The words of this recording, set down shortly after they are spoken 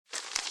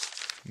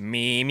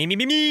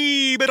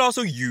Me, but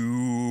also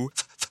you.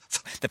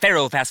 The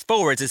Pharaoh fast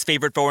forwards his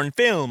favorite foreign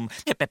film,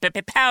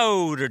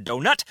 Powder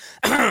Donut.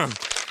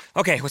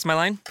 Okay, what's my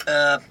line?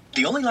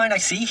 The only line I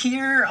see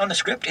here on the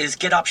script is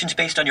get options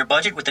based on your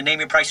budget with the Name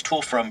Your Price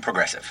tool from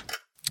Progressive.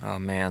 Oh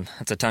man,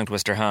 that's a tongue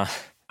twister, huh?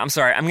 I'm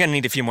sorry, I'm gonna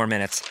need a few more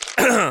minutes.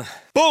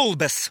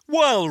 Bulbous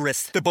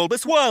Walrus, the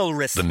Bulbous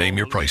Walrus. The Name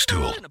Your Price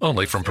tool,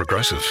 only from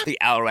Progressive. The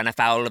owl ran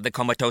afoul of the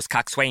comatose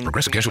coxswain.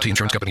 Progressive Casualty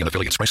Insurance Company and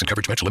affiliates. Price and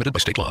coverage match limited by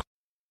state law.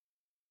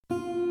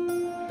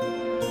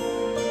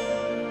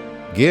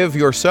 Give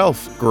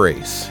yourself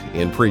grace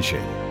in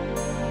preaching.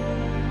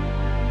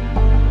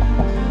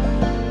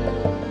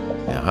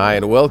 Hi,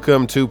 and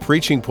welcome to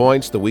Preaching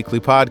Points, the weekly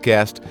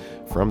podcast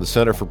from the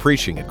Center for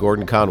Preaching at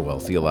Gordon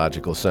Conwell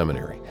Theological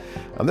Seminary.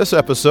 On this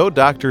episode,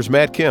 Doctors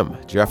Matt Kim,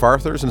 Jeff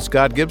Arthurs, and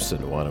Scott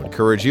Gibson want to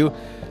encourage you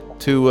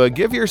to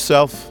give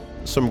yourself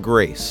some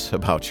grace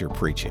about your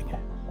preaching.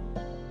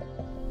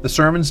 The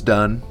sermon's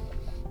done,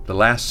 the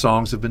last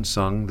songs have been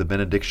sung, the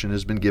benediction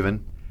has been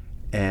given,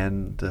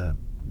 and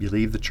you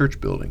leave the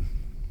church building.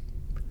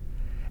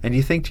 And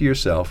you think to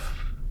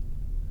yourself,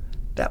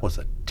 that was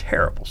a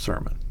terrible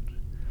sermon.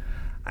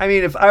 I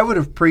mean, if I would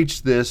have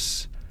preached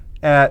this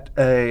at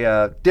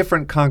a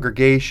different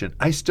congregation,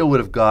 I still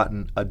would have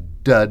gotten a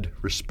dud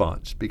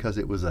response because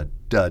it was a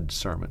dud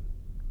sermon.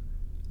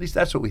 At least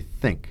that's what we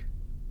think.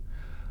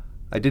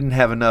 I didn't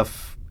have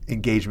enough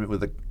engagement with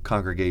the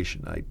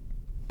congregation. I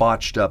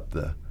botched up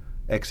the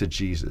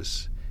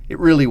exegesis. It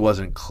really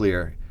wasn't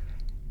clear.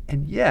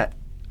 And yet,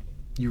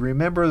 you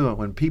remember that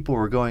when people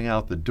were going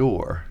out the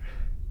door,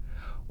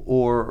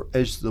 or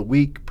as the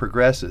week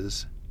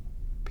progresses,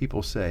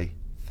 people say,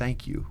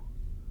 "Thank you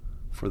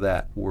for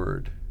that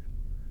word.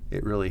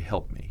 It really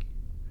helped me.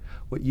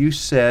 What you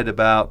said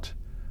about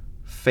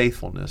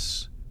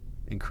faithfulness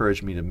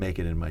encouraged me to make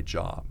it in my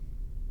job."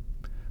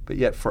 But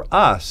yet for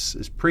us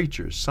as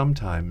preachers,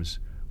 sometimes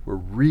we're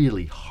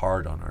really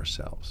hard on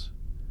ourselves.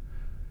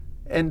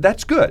 And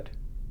that's good.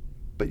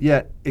 But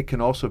yet it can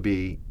also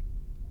be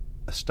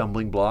a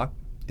stumbling block.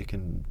 It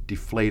can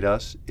deflate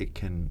us. It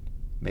can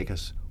make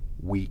us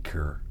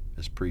weaker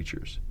as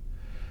preachers.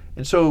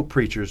 And so,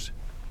 preachers,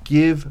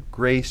 give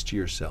grace to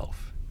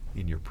yourself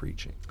in your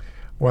preaching.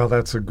 Well,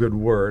 that's a good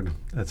word.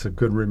 That's a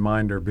good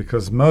reminder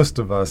because most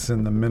of us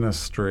in the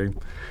ministry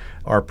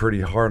are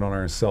pretty hard on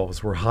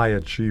ourselves. We're high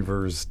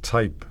achievers,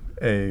 type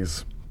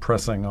A's,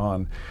 pressing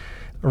on.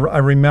 I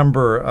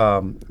remember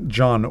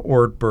John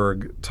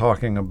Ortberg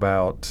talking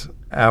about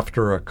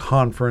after a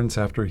conference,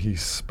 after he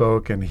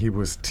spoke, and he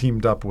was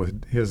teamed up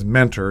with his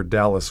mentor,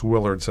 Dallas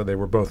Willard, so they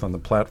were both on the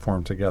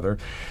platform together.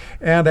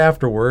 And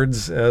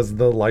afterwards, as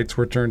the lights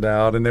were turned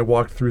out and they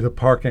walked through the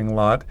parking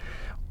lot,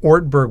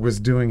 Ortberg was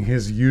doing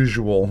his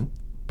usual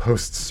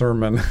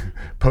post-sermon,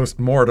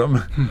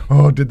 post-mortem.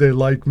 Oh, did they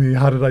like me?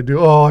 How did I do?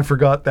 Oh, I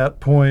forgot that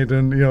point.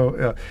 And,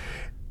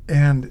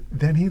 and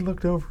then he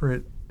looked over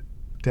at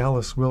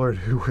Dallas Willard,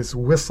 who was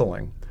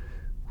whistling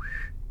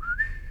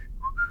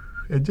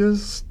and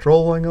just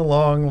strolling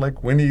along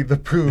like Winnie the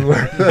Pooh.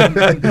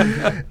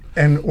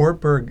 And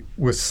Ortberg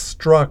was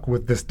struck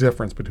with this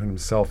difference between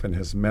himself and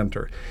his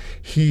mentor.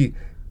 He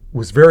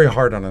was very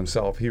hard on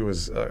himself. He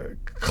was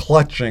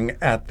clutching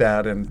at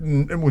that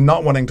and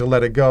not wanting to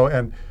let it go.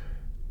 And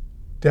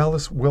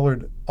Dallas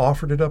Willard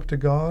offered it up to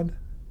God,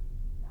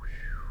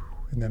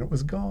 and then it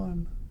was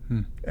gone.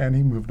 And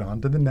he moved on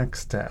to the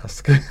next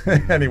task.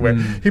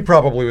 Anyway, he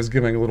probably was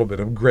giving a little bit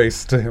of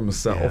grace to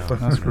himself. Yeah,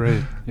 that's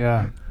great.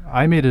 Yeah.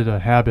 I made it a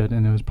habit,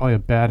 and it was probably a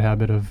bad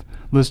habit, of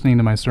listening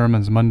to my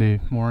sermons Monday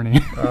morning,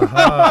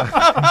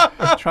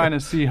 trying to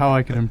see how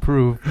I could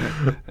improve.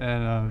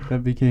 And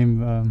that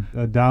became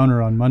a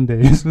downer on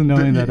Mondays,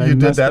 knowing that I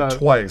messed up. You did that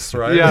twice,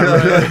 right?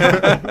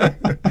 Yeah,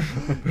 right.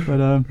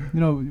 But,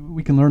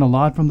 we can learn a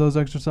lot from those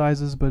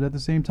exercises, but at the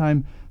same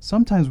time,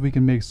 sometimes we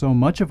can make so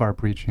much of our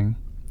preaching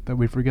that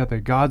we forget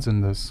that God's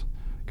in this.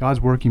 God's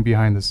working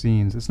behind the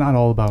scenes. It's not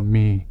all about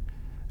me.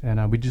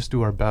 And we just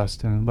do our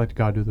best and let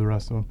God do the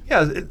rest of it.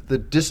 Yeah, the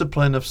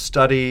discipline of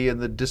study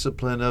and the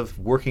discipline of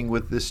working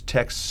with this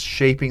text,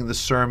 shaping the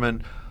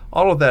sermon,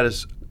 all of that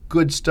is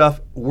good stuff,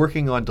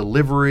 working on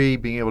delivery,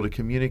 being able to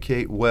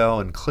communicate well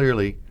and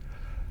clearly.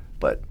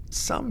 But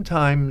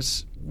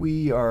sometimes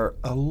we are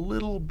a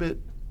little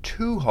bit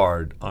too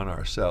hard on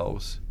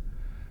ourselves.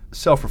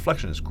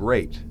 Self-reflection is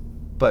great,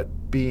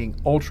 but being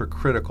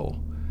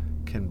ultra-critical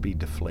can be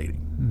deflating.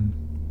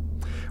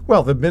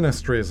 Well, the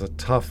ministry is a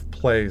tough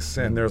place,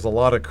 and there's a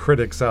lot of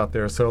critics out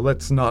there, so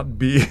let's not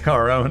be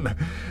our own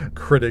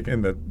critic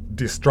in the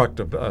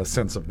destructive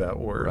sense of that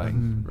word.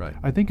 Right.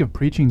 I think of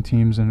preaching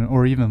teams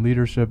or even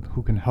leadership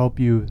who can help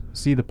you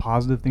see the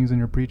positive things in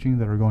your preaching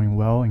that are going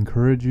well,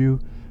 encourage you.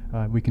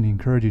 We can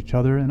encourage each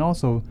other, and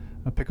also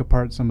pick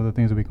apart some of the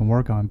things that we can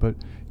work on. But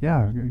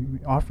yeah,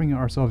 offering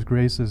ourselves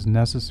grace is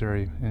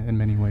necessary in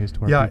many ways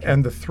to our preaching.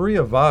 And the three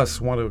of us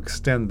want to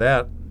extend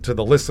that to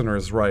the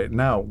listeners right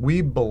now.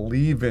 We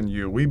believe in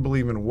you. We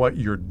believe in what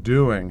you're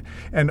doing.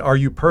 And are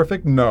you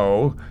perfect?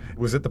 No.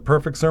 Was it the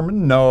perfect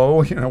sermon?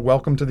 No.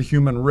 Welcome to the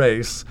human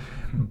race.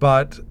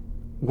 But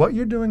what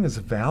you're doing is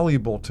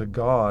valuable to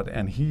God,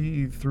 and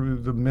He, through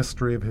the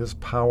mystery of His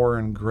power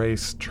and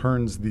grace,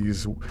 turns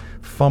these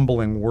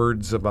fumbling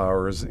words of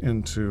ours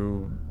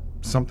into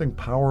something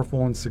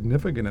powerful and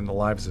significant in the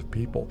lives of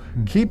people.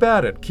 Keep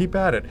at it. Keep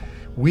at it.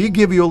 We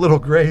give you a little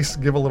grace.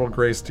 Give a little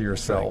grace to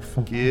yourself.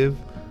 Right. Give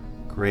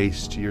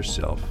grace to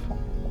yourself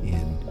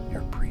in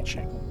your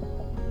preaching.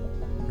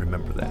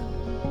 Remember that.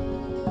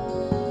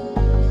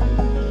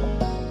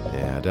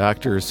 Yeah,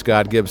 Dr.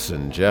 Scott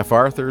Gibson, Jeff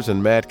Arthurs,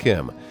 and Matt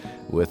Kim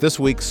with this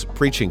week's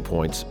Preaching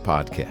Points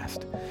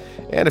podcast.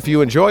 And if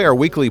you enjoy our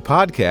weekly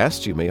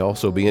podcast, you may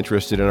also be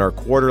interested in our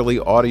quarterly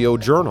audio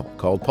journal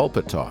called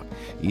Pulpit Talk.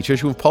 Each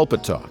issue of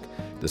Pulpit Talk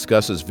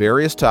discusses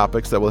various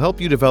topics that will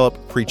help you develop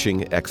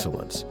preaching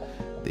excellence.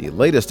 The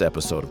latest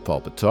episode of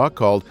Pulpit Talk,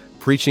 called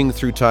Preaching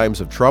Through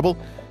Times of Trouble,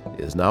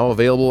 is now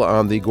available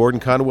on the Gordon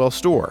Conwell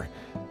store.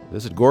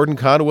 Visit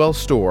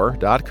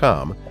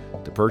GordonConwellStore.com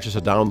to purchase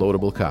a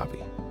downloadable copy.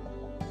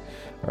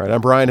 All right,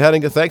 I'm Brian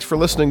Hennigan. Thanks for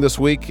listening this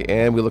week,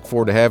 and we look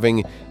forward to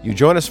having you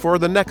join us for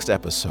the next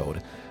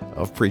episode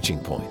of Preaching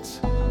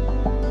Points.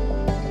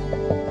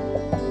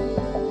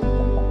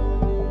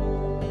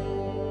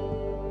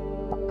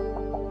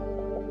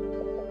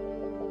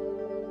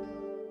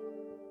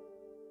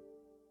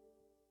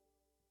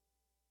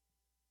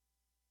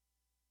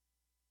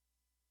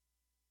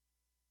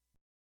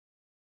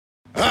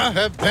 I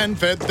have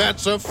PenFed,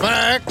 that's a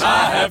fact.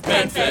 I have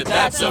PenFed,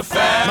 that's a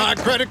fact. My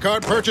credit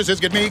card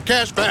purchases get me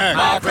cash back.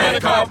 My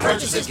credit card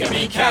purchases get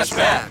me cash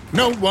back.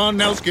 No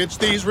one else gets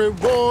these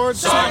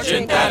rewards.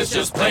 Sergeant, that is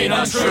just plain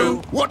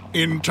untrue. What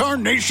in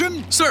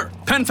tarnation? Sir,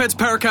 PenFed's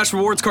Paracash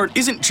Rewards card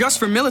isn't just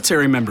for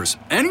military members.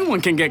 Anyone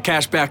can get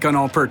cash back on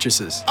all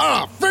purchases.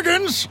 Ah,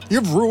 Figgins!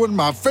 You've ruined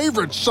my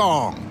favorite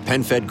song.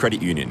 PenFed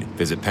Credit Union.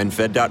 Visit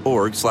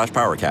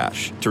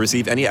PenFed.org/PowerCash. To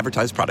receive any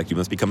advertised product, you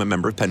must become a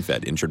member of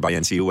PenFed, insured by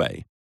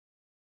NCUA.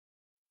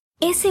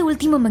 Ese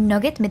último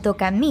McNugget me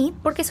toca a mí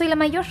porque soy la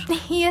mayor.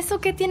 ¿Y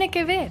eso qué tiene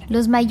que ver?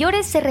 Los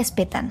mayores se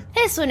respetan.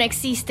 Eso no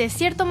existe,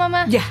 ¿cierto,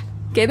 mamá? Ya,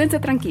 quédense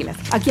tranquilas.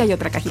 Aquí hay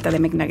otra cajita de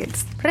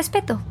McNuggets.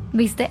 Respeto,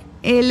 ¿viste?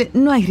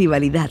 No hay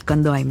rivalidad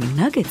cuando hay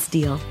McNuggets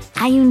deal.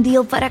 Hay un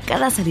deal para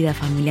cada salida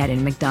familiar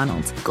en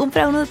McDonald's.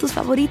 Compra uno de tus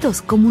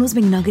favoritos, como unos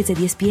McNuggets de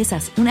 10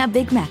 piezas, una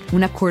Big Mac,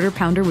 una Quarter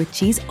Pounder with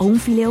cheese o un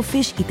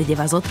Filet-O-Fish y te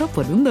llevas otro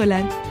por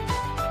 $1.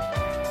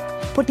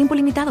 Por tiempo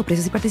limitado,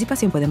 precios y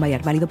participación pueden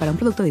variar. Válido para un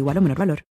producto de igual o menor valor.